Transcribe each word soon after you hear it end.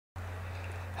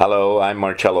Hello, I'm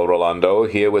Marcello Rollando,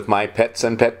 here with my pets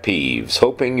and pet peeves,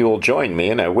 hoping you'll join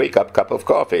me in a wake-up cup of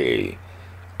coffee.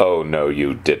 Oh, no,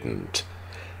 you didn't.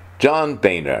 John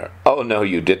Boehner, oh no,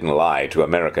 you didn't lie to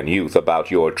American youth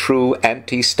about your true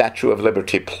anti-Statue of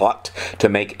Liberty plot to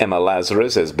make Emma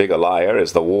Lazarus as big a liar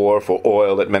as the War for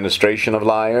Oil Administration of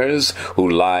liars, who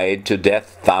lied to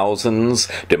death thousands,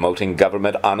 demoting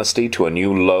government honesty to a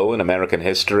new low in American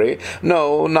history.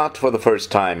 No, not for the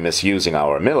first time misusing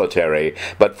our military,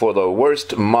 but for the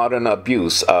worst modern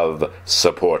abuse of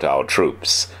support our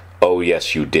troops. Oh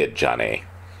yes, you did, Johnny.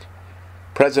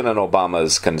 President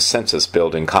Obama's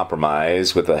consensus-building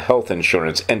compromise with the health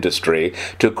insurance industry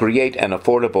to create an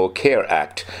Affordable Care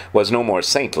Act was no more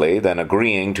saintly than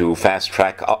agreeing to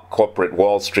fast-track corporate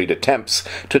Wall Street attempts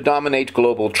to dominate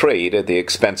global trade at the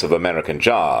expense of American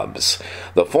jobs.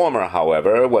 The former,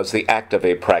 however, was the act of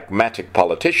a pragmatic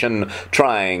politician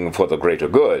trying for the greater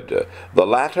good. The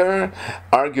latter,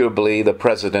 arguably the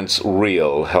president's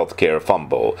real healthcare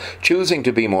fumble, choosing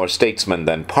to be more statesman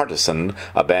than partisan,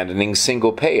 abandoning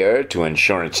single-payer to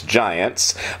insurance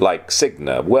giants like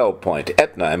Cigna, WellPoint,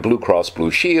 Aetna, and Blue Cross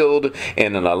Blue Shield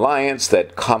in an alliance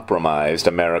that compromised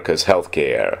America's health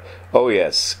care. Oh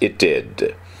yes, it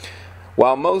did.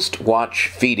 While most watch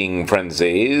feeding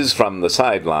frenzies from the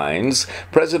sidelines,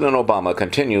 President Obama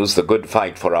continues the good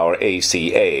fight for our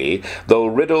ACA, though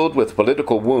riddled with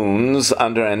political wounds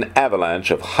under an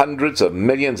avalanche of hundreds of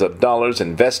millions of dollars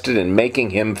invested in making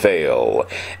him fail,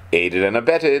 aided and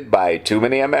abetted by too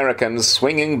many Americans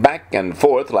swinging back and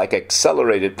forth like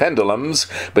accelerated pendulums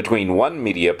between one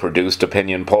media-produced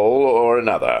opinion poll or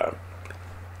another.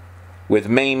 With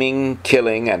maiming,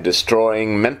 killing, and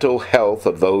destroying mental health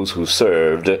of those who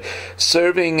served,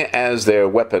 serving as their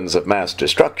weapons of mass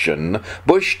destruction,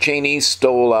 Bush-Cheney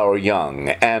stole our young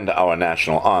and our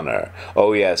national honor.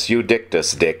 Oh yes, you dicked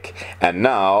us, Dick, and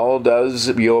now does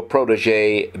your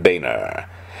protege, Boehner.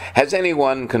 Has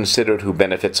anyone considered who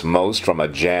benefits most from a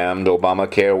jammed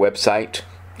Obamacare website?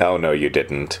 Oh no, you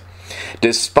didn't.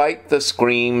 Despite the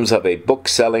screams of a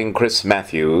book-selling Chris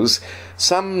Matthews,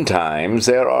 sometimes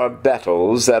there are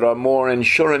battles that are more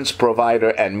insurance provider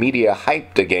and media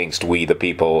hyped against we the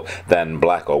people than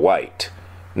black or white.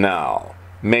 Now,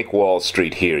 make Wall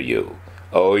Street hear you.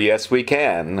 Oh yes, we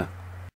can.